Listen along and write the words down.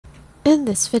In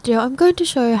this video, I'm going to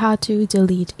show you how to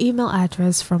delete email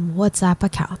address from WhatsApp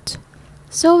account.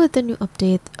 So with the new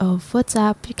update of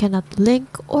WhatsApp, you cannot link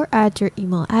or add your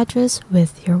email address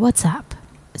with your WhatsApp.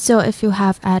 So if you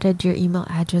have added your email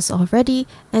address already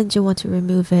and you want to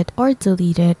remove it or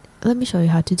delete it, let me show you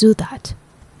how to do that.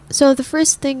 So the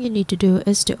first thing you need to do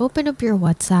is to open up your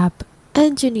WhatsApp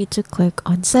and you need to click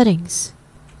on Settings.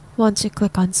 Once you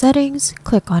click on Settings,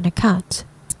 click on Account.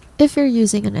 If you're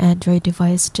using an Android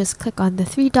device, just click on the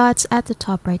three dots at the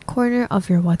top right corner of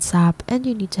your WhatsApp and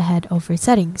you need to head over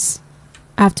Settings.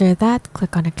 After that,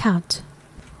 click on Account.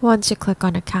 Once you click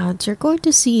on Account, you're going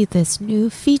to see this new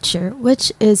feature,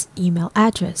 which is email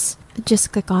address.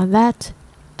 Just click on that.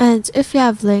 And if you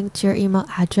have linked your email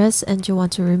address and you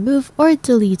want to remove or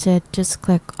delete it, just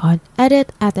click on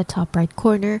Edit at the top right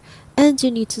corner and you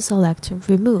need to select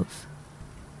Remove.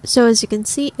 So as you can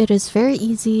see, it is very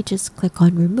easy. Just click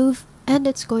on Remove and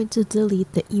it's going to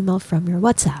delete the email from your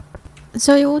WhatsApp.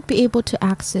 So you won't be able to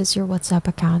access your WhatsApp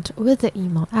account with the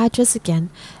email address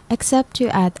again, except to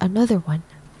add another one.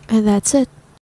 And that's it.